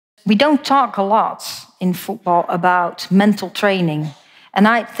We don't talk a lot in football about mental training. And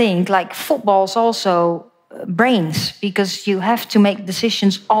I think like football is also brains, because you have to make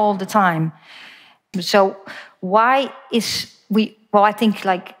decisions all the time. So why is well, I think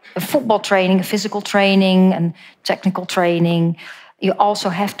like a football training, a physical training and technical training, you also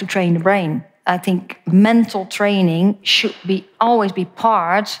have to train the brain. I think mental training should always be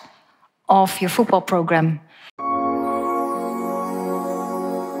part of your football program.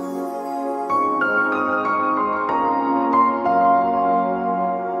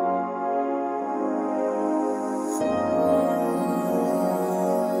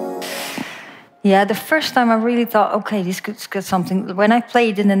 Yeah, the first time I really thought, okay, this could get something. When I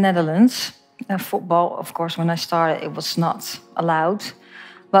played in the Netherlands, football, of course, when I started, it was not allowed.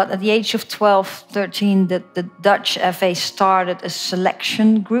 But at the age of 12, 13, the Dutch FA started a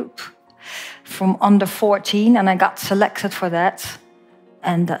selection group from under 14, and I got selected for that.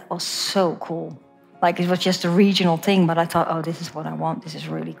 And that was so cool. Like, it was just a regional thing, but I thought, oh, this is what I want. This is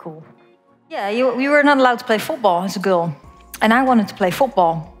really cool. Yeah, we were not allowed to play football as a girl. And I wanted to play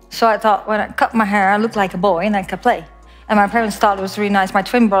football. So I thought, when I cut my hair, I looked like a boy and I could play. And my parents thought it was really nice. My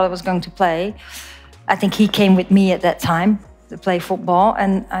twin brother was going to play. I think he came with me at that time to play football.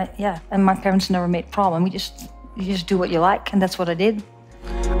 And and my parents never made a problem. You just do what you like, and that's what I did.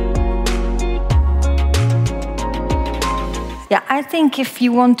 Yeah, I think if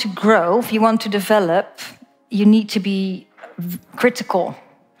you want to grow, if you want to develop, you need to be critical.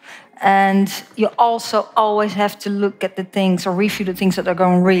 And you also always have to look at the things or review the things that are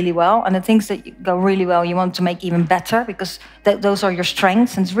going really well. And the things that go really well, you want to make even better, because those are your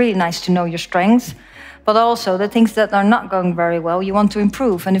strengths. And it's really nice to know your strengths. But also the things that are not going very well, you want to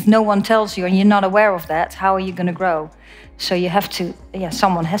improve. And if no one tells you and you're not aware of that, how are you going to grow? So you have to,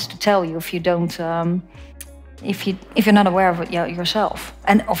 someone has to tell you if you don't, if you're not aware of it yourself.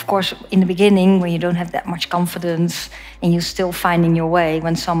 And of course, in the beginning, when you don't have that much confidence and you're still finding your way,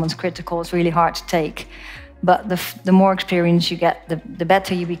 when someone's critical, it's really hard to take. But the more experience you get, the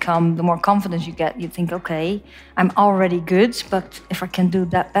better you become, the more confidence you get. You think, okay, I'm already good, but if I can do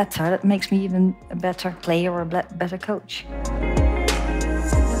that better, that makes me even a better player or a better coach.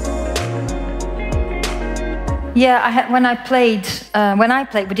 Yeah, when I played,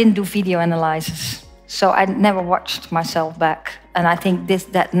 we didn't do video analysis. So I never watched myself back. And I think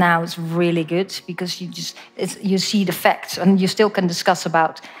that now is really good, because you see the facts, and you still can discuss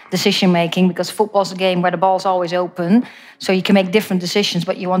about decision making, because football's a game where the ball's always open. So you can make different decisions,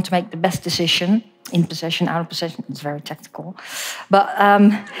 but you want to make the best decision, in possession, out of possession. It's very tactical. But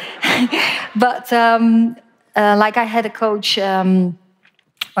like I had a coach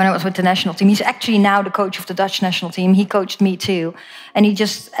when I was with the national team. He's actually now the coach of the Dutch national team. He coached me too. And he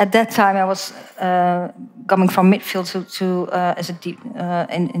just, at that time, I was coming from midfield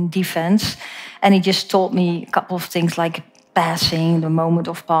in defense. And he just taught me a couple of things like passing, the moment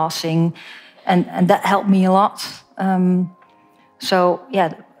of passing. And that helped me a lot. We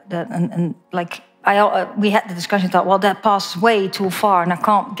had the discussion, thought, well, that pass is way too far and I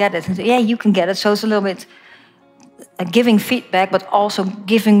can't get it. And said, yeah, you can get it. So it's a little bit giving feedback, but also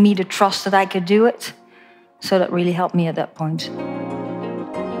giving me the trust that I could do it. So that really helped me at that point.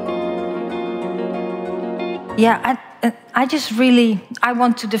 Yeah, I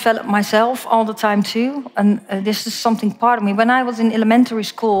want to develop myself all the time too. And this is something part of me. When I was in elementary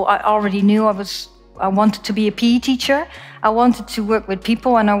school, I already knew I wanted to be a PE teacher. I wanted to work with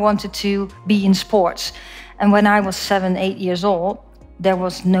people, and I wanted to be in sports. And when I was 7, 8 years old, there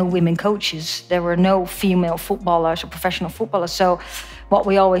was no women coaches. There were no female footballers or professional footballers. So what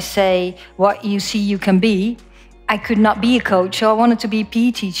we always say, what you see you can be. I could not be a coach, so I wanted to be a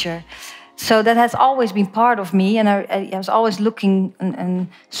PE teacher. So that has always been part of me, and I was always looking and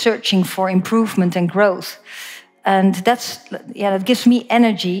searching for improvement and growth. And that gives me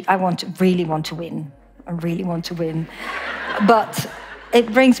energy. I really want to win. I really want to win. But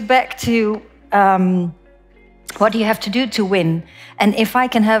it brings back to what do you have to do to win? And if I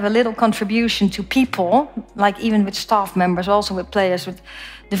can have a little contribution to people, like even with staff members, also with players, with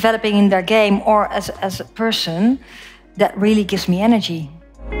developing in their game or as a person, that really gives me energy.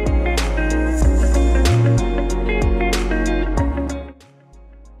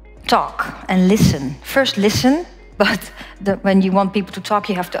 Talk and listen. First listen, but when you want people to talk,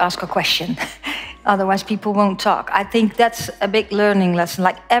 you have to ask a question. Otherwise, people won't talk. I think that's a big learning lesson.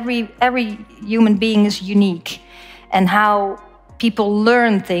 Like every human being is unique, and how people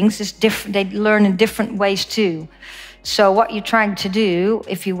learn things is different. They learn in different ways too. So what you're trying to do,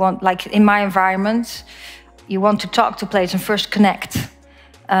 if you want, like in my environment, you want to talk to players and first connect.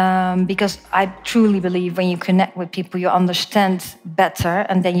 Because I truly believe when you connect with people, you understand better,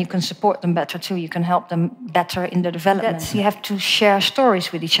 and then you can support them better too. You can help them better in their development. You have to share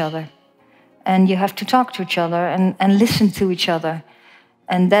stories with each other, and you have to talk to each other and listen to each other.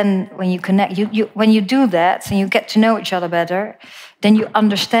 And then when you connect, when you do that and you get to know each other better, then you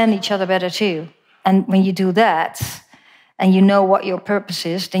understand each other better too. And when you do that, and you know what your purpose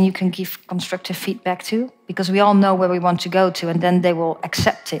is, then you can give constructive feedback too, because we all know where we want to go to, and then they will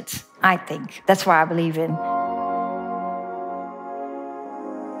accept it, I think. That's what I believe in.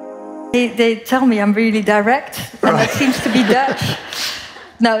 They tell me I'm really direct, and that seems to be Dutch.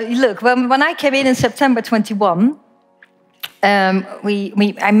 Now, look, when I came in September 21,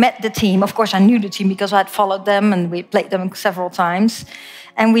 I met the team. Of course, I knew the team because I had followed them, and we played them several times.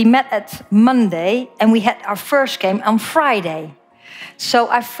 And we met at Monday, and we had our first game on Friday. So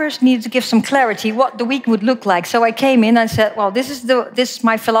I first needed to give some clarity what the week would look like. So I came in and said, well, this is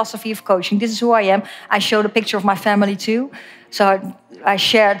my philosophy of coaching. This is who I am. I showed a picture of my family too. So I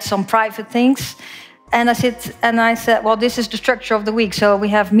shared some private things. And I said, well, this is the structure of the week. So we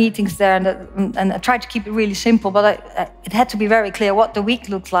have meetings there, and I tried to keep it really simple, but it had to be very clear what the week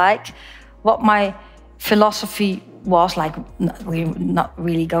looked like, what my philosophy was like. We're not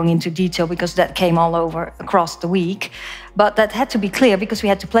really going into detail because that came all over across the week, but that had to be clear because we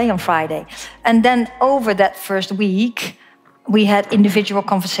had to play on Friday. And then over that first week, we had individual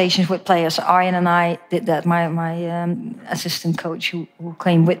conversations with players. Arjen and I did that. My assistant coach who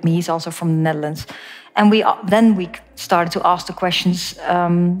came with me, he's also from the Netherlands. And then we started to ask the questions,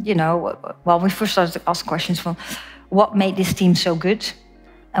 we first started to ask questions from what made this team so good?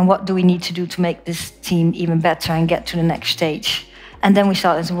 And what do we need to do to make this team even better and get to the next stage? And then we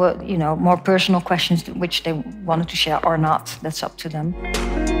started to, more personal questions which they wanted to share or not. That's up to them.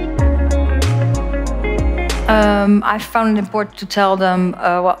 I found it important to tell them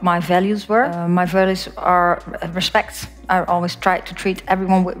what my values were. My values are respect. I always try to treat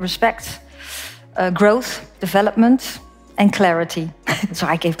everyone with respect. Growth, development, and clarity. So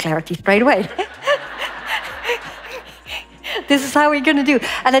I gave clarity straight away. This is how we're going to do.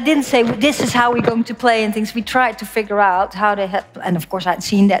 And I didn't say, this is how we're going to play and things. We tried to figure out how they had, and of course I'd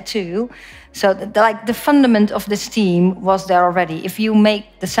seen that too. So the fundament of this team was there already. If you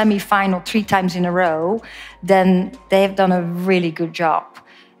make the semi-final 3 times in a row, then they have done a really good job.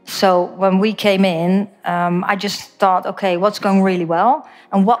 So when we came in, I just thought, okay, what's going really well?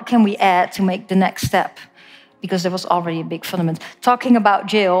 And what can we add to make the next step? Because there was already a big fundament. Talking about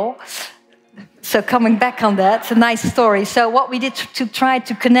Jill, so coming back on that, it's a nice story. So what we did to try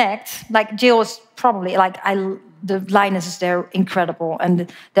to connect, like Jill is probably, the Lionesses, they're incredible.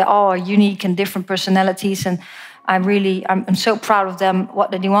 And they all are unique and different personalities. And I'm so proud of them,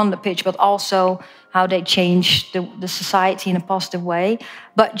 what they do on the pitch, but also how they change the society in a positive way.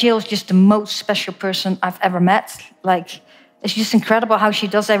 But Jill's just the most special person I've ever met. It's just incredible how she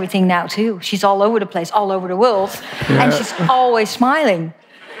does everything now too. She's all over the place, all over the world. Yeah. And she's always smiling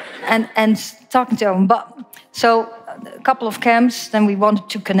and talking to them. But so a couple of camps, then we wanted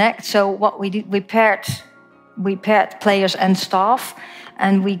to connect. So what we did, we paired players and staff,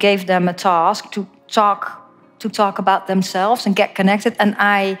 and we gave them a task to talk about themselves and get connected. And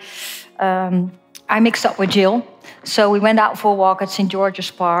I mixed up with Jill. So we went out for a walk at St.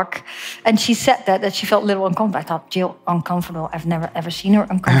 George's Park, and she said that she felt a little uncomfortable. I thought, Jill, uncomfortable? I've never ever seen her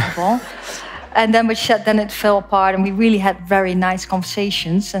uncomfortable. And then then it fell apart, and we really had very nice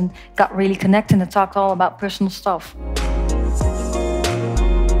conversations and got really connected and talked all about personal stuff.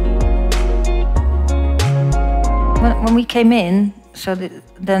 When we came in,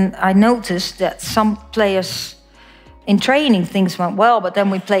 then I noticed that some players in training, things went well, but then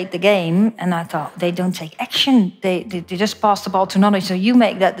we played the game, and I thought, they don't take action. They just pass the ball to another, so you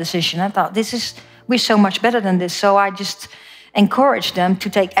make that decision. I thought, we're so much better than this. So I just encouraged them to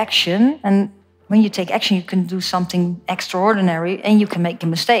take action. And when you take action, you can do something extraordinary, and you can make a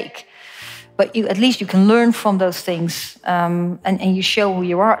mistake. But at least you can learn from those things, and you show who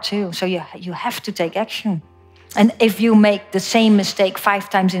you are too. So you have to take action. And if you make the same mistake 5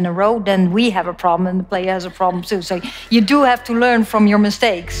 times in a row, then we have a problem and the player has a problem too. So you do have to learn from your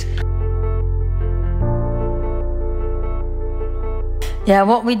mistakes. Yeah,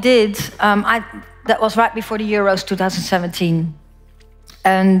 what we did, that was right before the Euros 2017.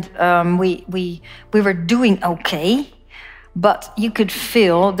 And we were doing okay, but you could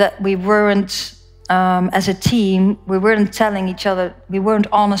feel that we weren't, as a team, we weren't telling each other, we weren't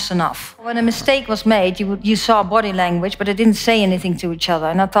honest enough. When a mistake was made, you saw body language, but they didn't say anything to each other.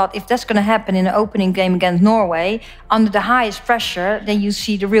 And I thought, if that's going to happen in an opening game against Norway, under the highest pressure, then you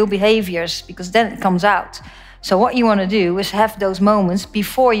see the real behaviors, because then it comes out. So what you want to do is have those moments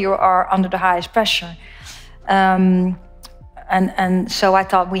before you are under the highest pressure. And so I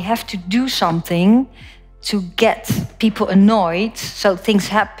thought we have to do something to get people annoyed, so things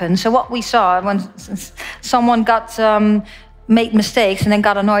happen. So what we saw when someone got made mistakes and then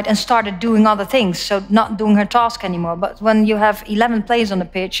got annoyed and started doing other things, so not doing her task anymore. But when you have 11 players on the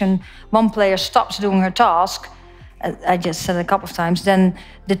pitch and one player stops doing her task, I just said a couple of times, then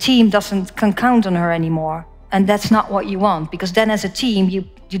the team can count on her anymore. And that's not what you want, because then as a team,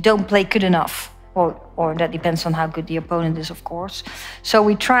 you don't play good enough. Or that depends on how good the opponent is, of course. So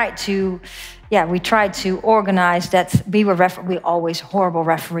we tried to organize that. We're always horrible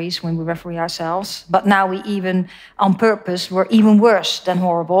referees when we referee ourselves, but now we even, on purpose, were even worse than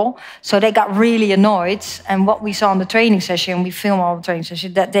horrible. So they got really annoyed, and what we saw in the training session, we film all the training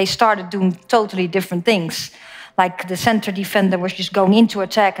session, that they started doing totally different things. Like the center defender was just going into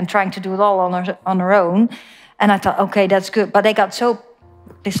attack and trying to do it all on her own. And I thought, okay, that's good. But they got so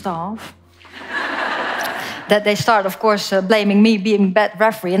pissed off that they started, of course, blaming me being a bad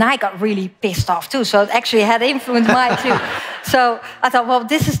referee. And I got really pissed off too. So it actually had influenced mine too. So I thought, well,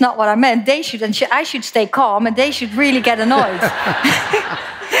 this is not what I meant. They should, and I should stay calm, and they should really get annoyed.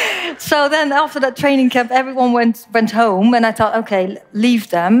 So then after that training camp, everyone went home, and I thought, okay,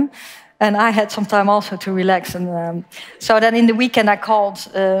 leave them. And I had some time also to relax. And so then in the weekend, I called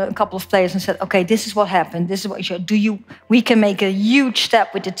a couple of players and said, okay, this is what happened. This is what you should do. We can make a huge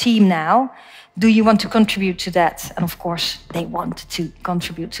step with the team now. Do you want to contribute to that? And of course, they wanted to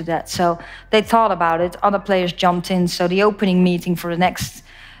contribute to that. So they thought about it. Other players jumped in. So the opening meeting for the next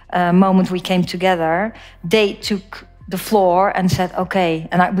moment we came together, they took the floor and said, okay.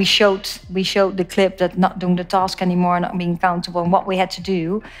 And we showed the clip that not doing the task anymore, not being accountable, and what we had to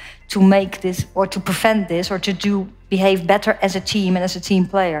do to make this, or to prevent this, or to behave better as a team and as a team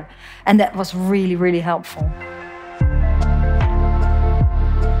player. And that was really, really helpful.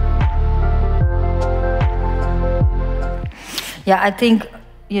 Yeah, I think,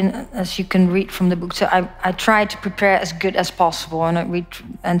 as you can read from the book, so I try to prepare as good as possible,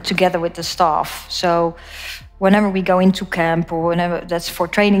 and together with the staff. So whenever we go into camp, or whenever, that's for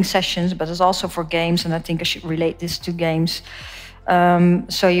training sessions, but it's also for games, and I think I should relate this to games.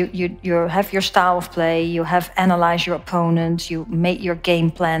 So you have your style of play, you have analyzed your opponent, you make your game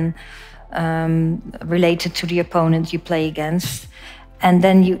plan related to the opponent you play against. And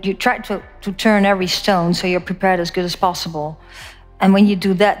then you try to turn every stone so you're prepared as good as possible. And when you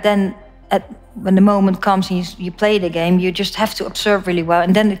do that, then when the moment comes and you play the game, you just have to observe really well.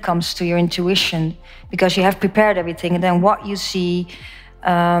 And then it comes to your intuition, because you have prepared everything. And then what you see,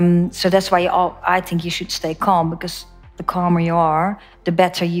 so that's why I think you should stay calm, because the calmer you are, the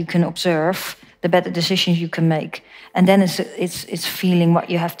better you can observe, the better decisions you can make. And then it's feeling what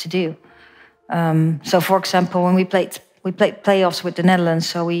you have to do. So for example, when we played playoffs with the Netherlands,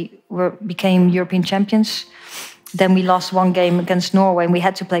 so we became European champions. Then we lost one game against Norway, and we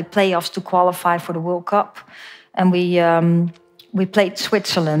had to play playoffs to qualify for the World Cup. And we played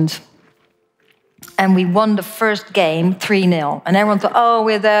Switzerland. And we won the first game 3-0. And everyone thought, oh,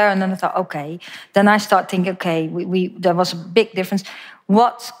 we're there. And then I thought, okay. Then I start thinking, okay, there was a big difference.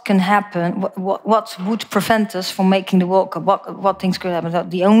 What can happen? What would prevent us from making the World Cup? What things could happen?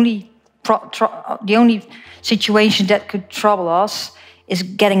 The only situation that could trouble us is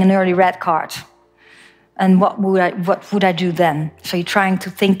getting an early red card. And what would I do then? So you're trying to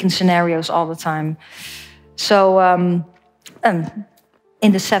think in scenarios all the time. So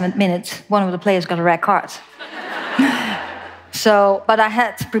in the 7th minute, one of the players got a red card. So, but I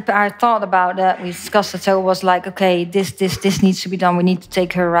had to prepare. I thought about that. We discussed it. So it was like, okay, this needs to be done. We need to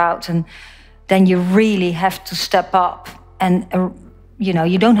take her out, and then you really have to step up. And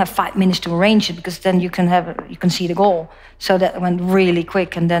you don't have 5 minutes to arrange it, because then you can see the goal. So that went really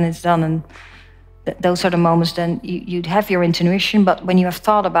quick, and then it's done. And those are the moments. Then you have your intuition, but when you have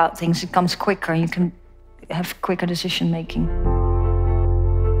thought about things, it comes quicker. You can have quicker decision making.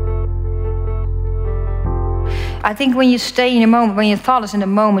 I think when you stay in a moment, when your thought is in the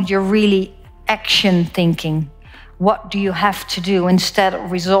moment, you're really action thinking. What do you have to do instead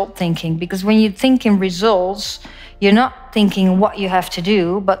of result thinking? Because when you think in results, you're not thinking what you have to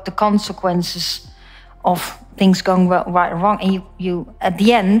do, but the consequences of things going right or wrong. And you at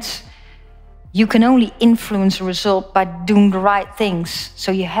the end, you can only influence a result by doing the right things.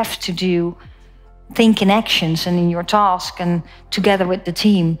 So you have to think in actions and in your task and together with the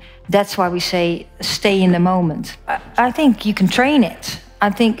team. That's why we say stay in the moment. I think you can train it. I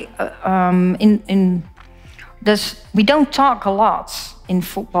think we don't talk a lot in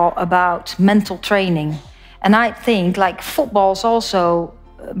football about mental training. And I think like football is also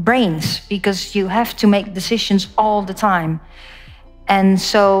brains, because you have to make decisions all the time. And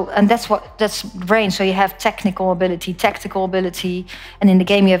that's brain. So you have technical ability, tactical ability, and in the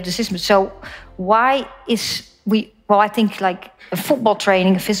game you have the system. So why is I think like a football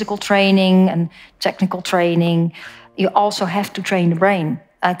training, a physical training and technical training, you also have to train the brain.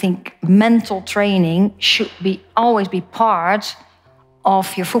 I think mental training should always be part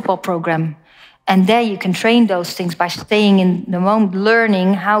of your football program. And there you can train those things by staying in the moment,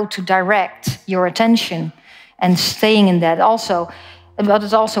 learning how to direct your attention and staying in that. But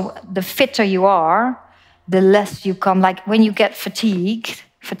it's also, the fitter you are, the less you come, like when you get fatigued,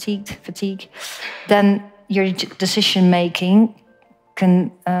 then your decision making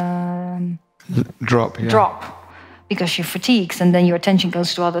can drop because you're fatigued, and then your attention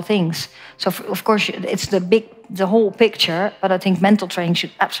goes to other things. So of course it's the whole picture, but I think mental training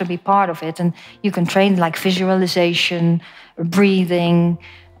should absolutely be part of it. And you can train like visualization, breathing,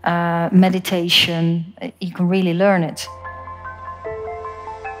 meditation. You can really learn it.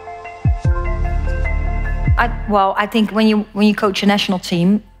 I think when you coach a national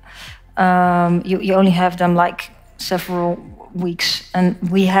team, you only have them like several weeks, and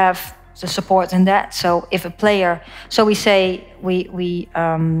we have the support in that. So if a player, so we say we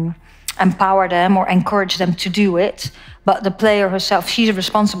empower them or encourage them to do it, but the player herself, she's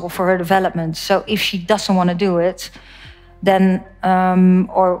responsible for her development. So if she doesn't want to do it, then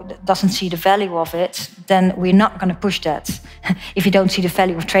or doesn't see the value of it, then we're not going to push that. If you don't see the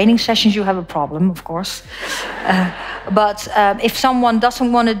value of training sessions, you have a problem, of course. But if someone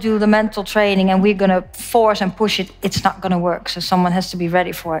doesn't want to do the mental training and we're going to force and push it, it's not going to work. So someone has to be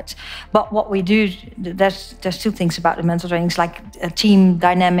ready for it. But what we do, there's two things about the mental trainings, like team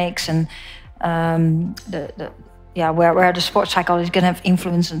dynamics and where the sports psychologist is going to have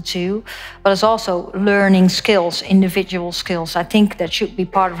influence on too. But it's also learning skills, individual skills. I think that should be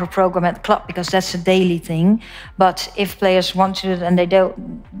part of a program at the club, because that's a daily thing. But if players want to do it and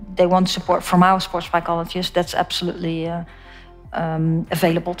they want support from our sports psychologist, that's absolutely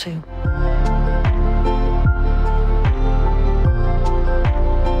available too.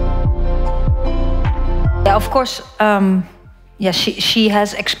 Yeah, of course, she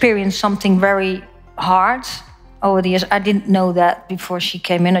has experienced something very hard over the years. I didn't know that before she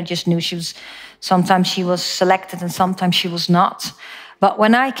came in. I just knew sometimes she was selected and sometimes she was not. But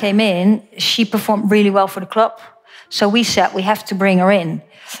when I came in, she performed really well for the club. So we said we have to bring her in.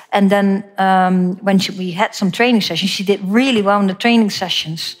 And then when we had some training sessions, she did really well in the training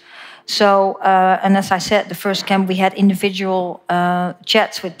sessions. So, and as I said, the first camp we had individual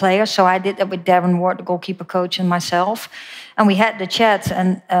chats with players. So I did that with Darren Ward, the goalkeeper coach, and myself. And we had the chat,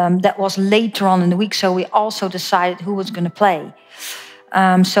 and that was later on in the week. So we also decided who was going to play.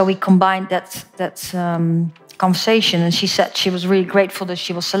 So we combined that conversation, and she said she was really grateful that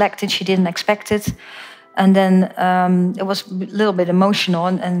she was selected. She didn't expect it. And then it was a little bit emotional.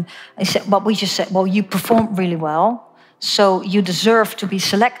 And I said, but we just said, well, you performed really well. So you deserve to be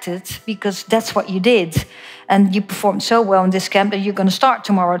selected because that's what you did. And you performed so well in this camp that you're going to start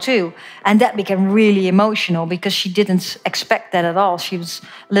tomorrow too. And that became really emotional because she didn't expect that at all. She was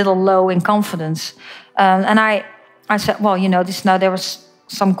a little low in confidence. And I said, well, there was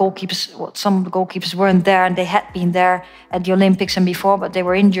some of the goalkeepers weren't there, and they had been there at the Olympics and before, but they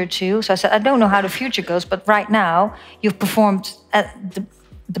were injured too. So I said, I don't know how the future goes, but right now you've performed at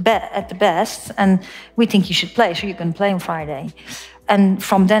the best, and we think you should play, so you can play on Friday. And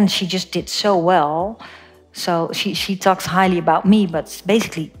from then she just did so well. So she talks highly about me, but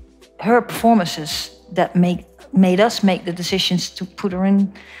basically her performances that made us make the decisions to put her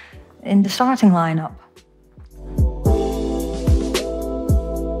in the starting lineup.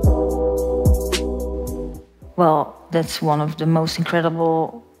 Well, that's one of the most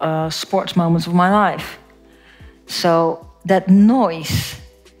incredible sports moments of my life. So that noise,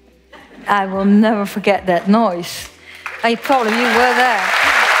 I will never forget that noise. You were there.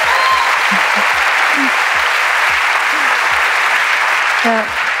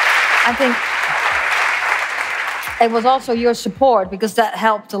 I think it was also your support, because that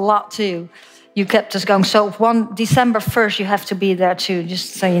helped a lot too. You kept us going. So December 1st, you have to be there too,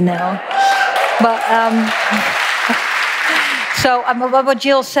 just so you know. But so what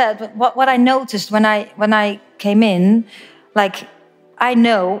Jill said, what I noticed when I came in, like,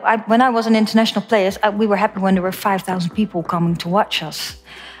 when I was an international player, we were happy when there were 5,000 people coming to watch us.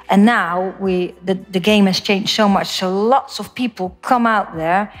 And now the game has changed so much, so lots of people come out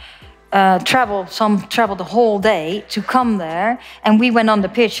there, some travel the whole day to come there, and we went on the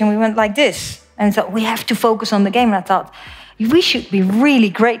pitch and we went like this. And I thought, we have to focus on the game. And I thought, we should be really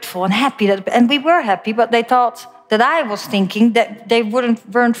grateful and happy and we were happy, but they thought that I was thinking that they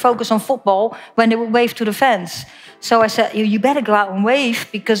weren't focused on football when they would wave to the fans. So I said, you better go out and wave,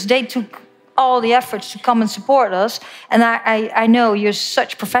 because they took all the efforts to come and support us. And I know you're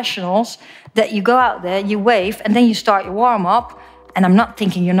such professionals that you go out there, you wave, and then you start your warm-up. And I'm not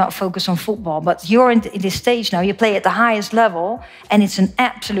thinking you're not focused on football, but you're in this stage now, you play at the highest level, and it's an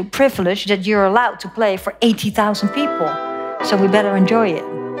absolute privilege that you're allowed to play for 80,000 people. So we better enjoy it.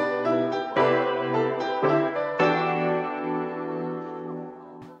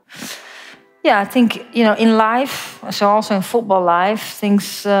 Yeah, I think, in life, so also in football life,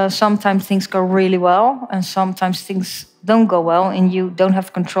 sometimes things go really well, and sometimes things don't go well, and you don't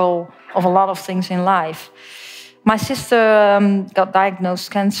have control of a lot of things in life. My sister got diagnosed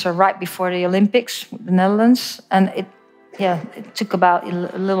cancer right before the Olympics, the Netherlands, and it took about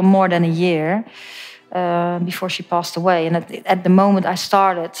a little more than a year before she passed away. And at the moment I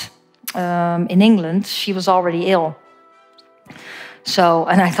started in England, she was already ill. So,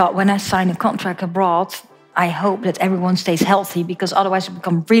 and I thought, when I sign a contract abroad, I hope that everyone stays healthy, because otherwise it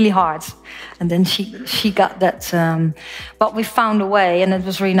becomes really hard. And then she got that. But we found a way, and it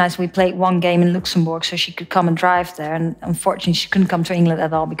was really nice. We played one game in Luxembourg, so she could come and drive there. And unfortunately, she couldn't come to England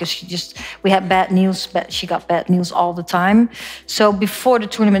at all, because we had bad news. She got bad news all the time. So before the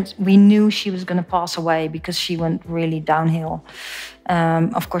tournament, we knew she was going to pass away, because she went really downhill.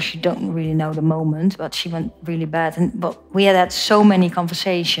 Of course, you don't really know the moment, but she went really bad. But we had so many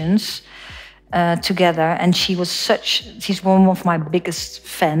conversations together, and she's one of my biggest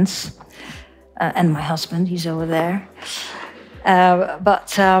fans, and my husband, he's over there.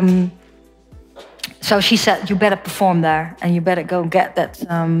 So she said, you better perform there, and you better go get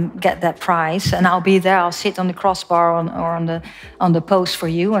that prize, and I'll be there. I'll sit on the crossbar or on the post for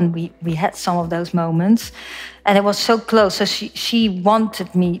you. And we had some of those moments, and it was so close. So she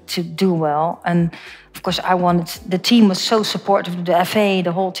wanted me to do well, and of course, the team was so supportive, the FA,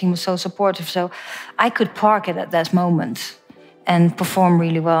 the whole team was so supportive. So I could park it at that moment and perform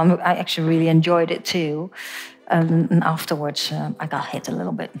really well. I actually really enjoyed it too. And afterwards, I got hit a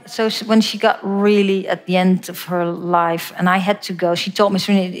little bit. So when she got really at the end of her life, and I had to go, she told me,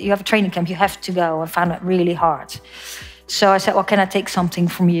 Sarina, you have a training camp, you have to go. I found it really hard. So I said, well, can I take something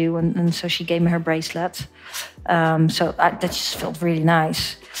from you? And so she gave me her bracelet. That just felt really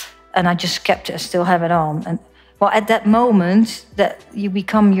nice. And I just kept it, I still have it on. And well, at that moment that you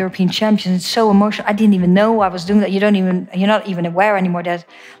become European champion, it's so emotional. I didn't even know I was doing that. You're not even aware anymore that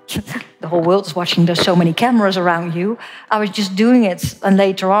the whole world is watching. There's so many cameras around you. I was just doing it. And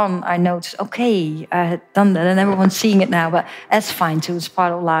later on, I noticed, okay, I had done that, and everyone's seeing it now, but that's fine too, it's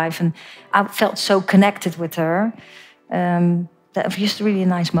part of life. And I felt so connected with her. That was just really a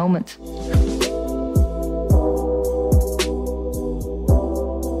nice moment.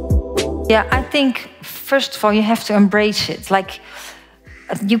 Yeah, I think, first of all, you have to embrace it. Like,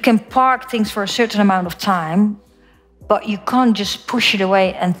 you can park things for a certain amount of time, but you can't just push it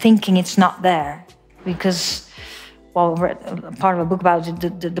away and thinking it's not there. Because, well, I read part of a book about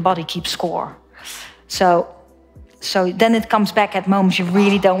it, the body keeps score. So then it comes back at moments you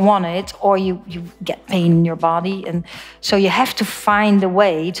really don't want it, or you get pain in your body. And so you have to find a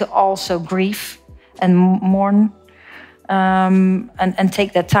way to also grieve and mourn. And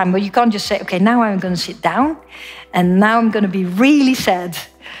take that time. But you can't just say, okay, now I'm going to sit down and now I'm going to be really sad.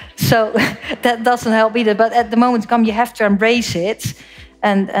 So that doesn't help either. But at the moment come, you have to embrace it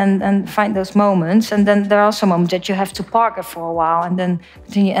and find those moments. And then there are some moments that you have to park it for a while and then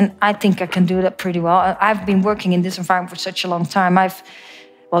continue. And I think I can do that pretty well. I've been working in this environment for such a long time.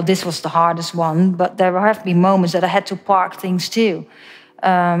 Well, this was the hardest one, but there have been moments that I had to park things too.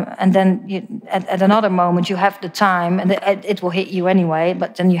 And then at another moment you have the time, and it will hit you anyway.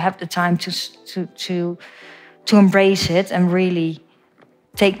 But then you have the time to embrace it and really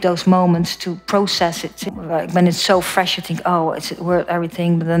take those moments to process it. Like when it's so fresh, you think, oh, it's worth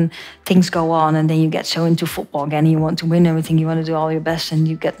everything. But then things go on, and then you get so into football again. And you want to win everything. You want to do all your best, and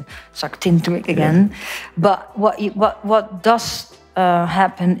you get sucked into it again. Yeah. But what does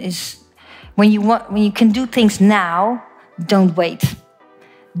happen is when you can do things now, don't wait.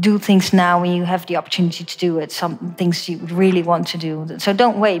 Do things now when you have the opportunity to do it. Some things you really want to do. So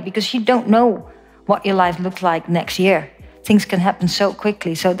don't wait, because you don't know what your life looks like next year. Things can happen so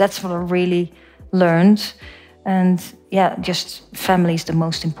quickly. So that's what I really learned. And yeah, just family is the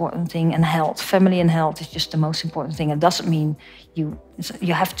most important thing, and health. Family and health is just the most important thing. It doesn't mean you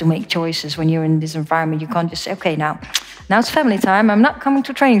have to make choices when you're in this environment. You can't just say, okay, now it's family time. I'm not coming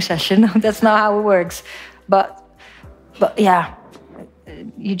to training session. That's not how it works. But yeah,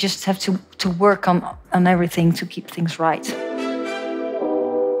 you just have to work on everything to keep things right.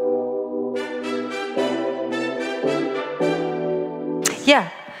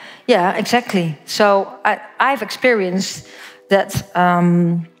 Yeah, exactly. So I've experienced that.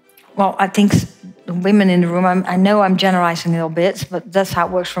 Well, I think the women in the room. I know I'm generalizing a little bit, but that's how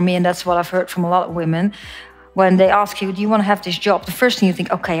it works for me, and that's what I've heard from a lot of women. When they ask you, do you want to have this job? The first thing you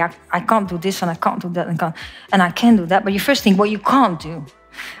think, okay, I can't do this and I can't do that and I can do that. But you first think what you can't do.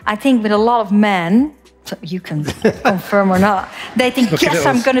 I think with a lot of men, so you can confirm or not, they think, yes,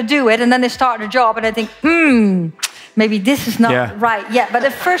 I'm going to do it. And then they start the job and they think, maybe this is not right yet. But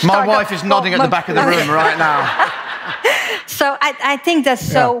the first My wife is nodding at the back of the room right now. So I think that's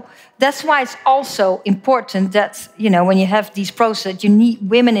so. That's why it's also important that, you know, when you have these processes, you need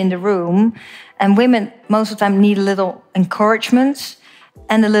women in the room. And women, most of the time, need a little encouragement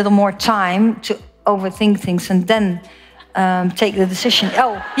and a little more time to overthink things and then take the decision.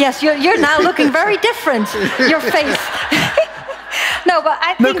 Oh, yes, you're now looking very different, your face. No, but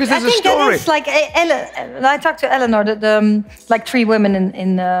I think that is like, I talked to Eleanor, that like 3 women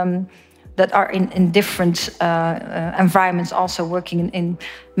in that are in different environments, also working in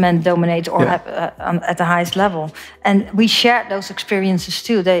men-dominated or at the highest level. And we shared those experiences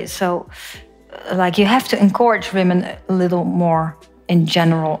too. Like, you have to encourage women a little more in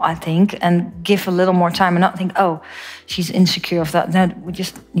general, I think, and give a little more time and not think, oh, she's insecure of that. No, we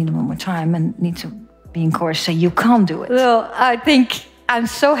just need a little more time and need to be encouraged. So you can't do it. Well, I think I'm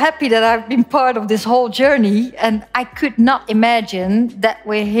so happy that I've been part of this whole journey, and I could not imagine that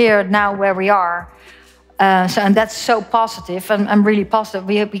we're here now where we are. And that's so positive, and I'm really positive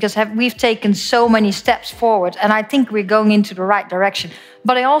because we've taken so many steps forward, and I think we're going into the right direction.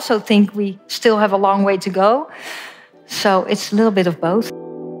 But I also think we still have a long way to go. So it's a little bit of both.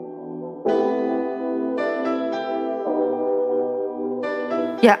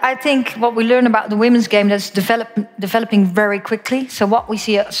 Yeah, I think what we learn about the women's game, that's developing very quickly. So what we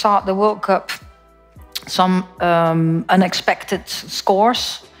saw at the World Cup, some unexpected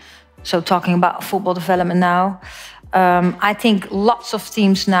scores. So talking about football development now, I think lots of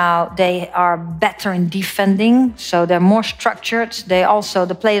teams now, they are better in defending. So they're more structured.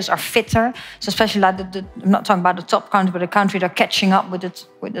 The players are fitter. So especially like I'm not talking about the top country, but the country they're catching up with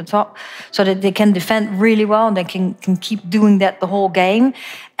the top. So that they can defend really well and they can keep doing that the whole game.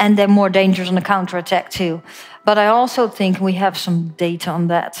 And they're more dangerous on the counter-attack too. But I also think we have some data on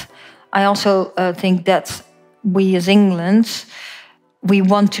that. I also think that we as England, we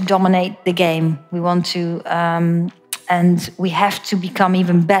want to dominate the game. We want to, and we have to become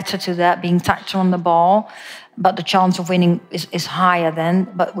even better to that, being tighter on the ball. But the chance of winning is higher then.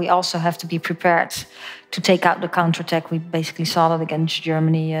 But we also have to be prepared to take out the counterattack. We basically saw that against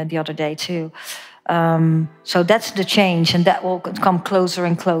Germany the other day too. So that's the change, and that will come closer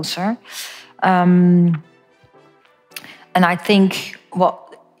and closer. And I think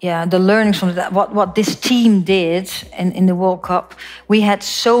the learnings from that, what this team did in the World Cup, we had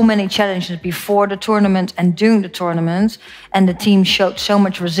so many challenges before the tournament and during the tournament, and the team showed so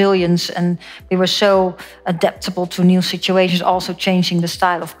much resilience, and we were so adaptable to new situations, also changing the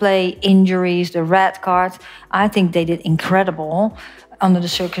style of play, injuries, the red card. I think they did incredible under the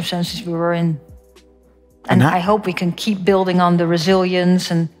circumstances we were in. And I hope we can keep building on the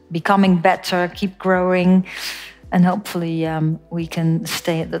resilience and becoming better, keep growing. And hopefully we can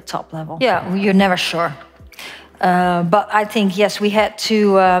stay at the top level. Yeah, you're never sure. But I think, yes, we had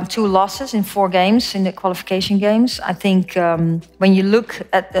two losses in 4 games, in the qualification games. I think when you look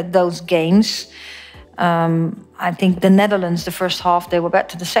at those games, I think the Netherlands, the first half, they were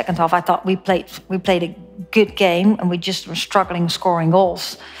better. The second half, I thought we played a good game, and we just were struggling scoring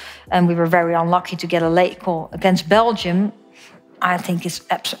goals. And we were very unlucky to get a late goal. Against Belgium, I think it's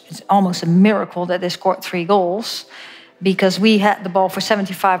almost a miracle that they scored 3 goals, because we had the ball for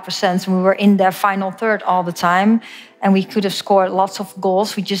 75% and we were in their final third all the time, and we could have scored lots of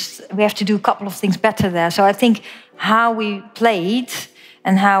goals. We have to do a couple of things better there. So I think how we played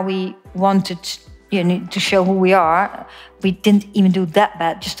and how we wanted to show who we are, we didn't even do that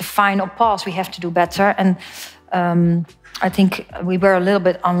bad. Just the final pass we have to do better. And I think we were a little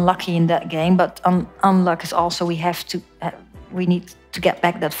bit unlucky in that game, but unluck is also we need to get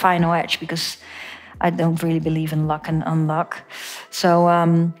back that final edge, because I don't really believe in luck and unluck. So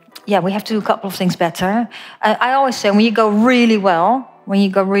we have to do a couple of things better. I always say when you go really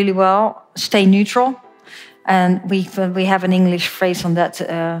well, stay neutral. And we have an English phrase on that.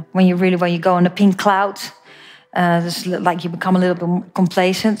 When you go on a pink cloud, it's like you become a little bit more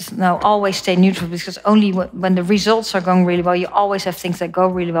complacent. No, always stay neutral, because only when the results are going really well, you always have things that go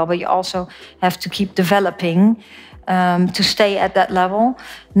really well, but you also have to keep developing to stay at that level.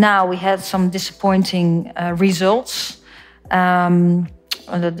 Now we had some disappointing results, and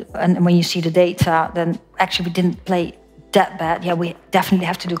when you see the data, then actually we didn't play that bad. Yeah, we definitely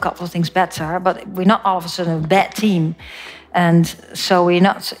have to do a couple of things better, but we're not all of a sudden a bad team. And so we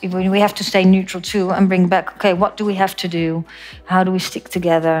have to stay neutral too and bring back, okay, what do we have to do? How do we stick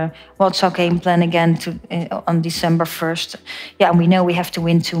together? What's our game plan again on December 1st? Yeah, and we know we have to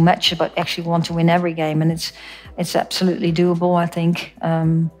win 2 matches, but actually want to win every game. And it's absolutely doable, I think.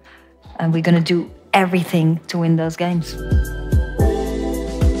 And we're going to do everything to win those games.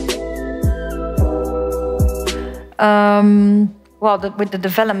 With the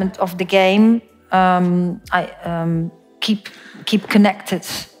development of the game, I keep connected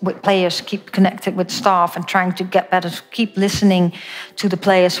with players, keep connected with staff, and trying to get better. Keep listening to the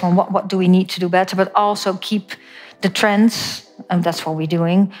players from what do we need to do better, but also keep the trends, and that's what we're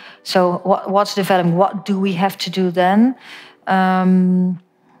doing. So what's developing? What do we have to do then? And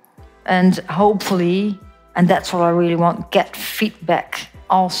hopefully, and that's what I really want, get feedback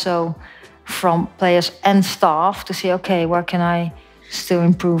also from players and staff to say, okay, where can I still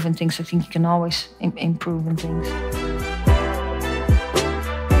improve in things? I think you can always improve in things.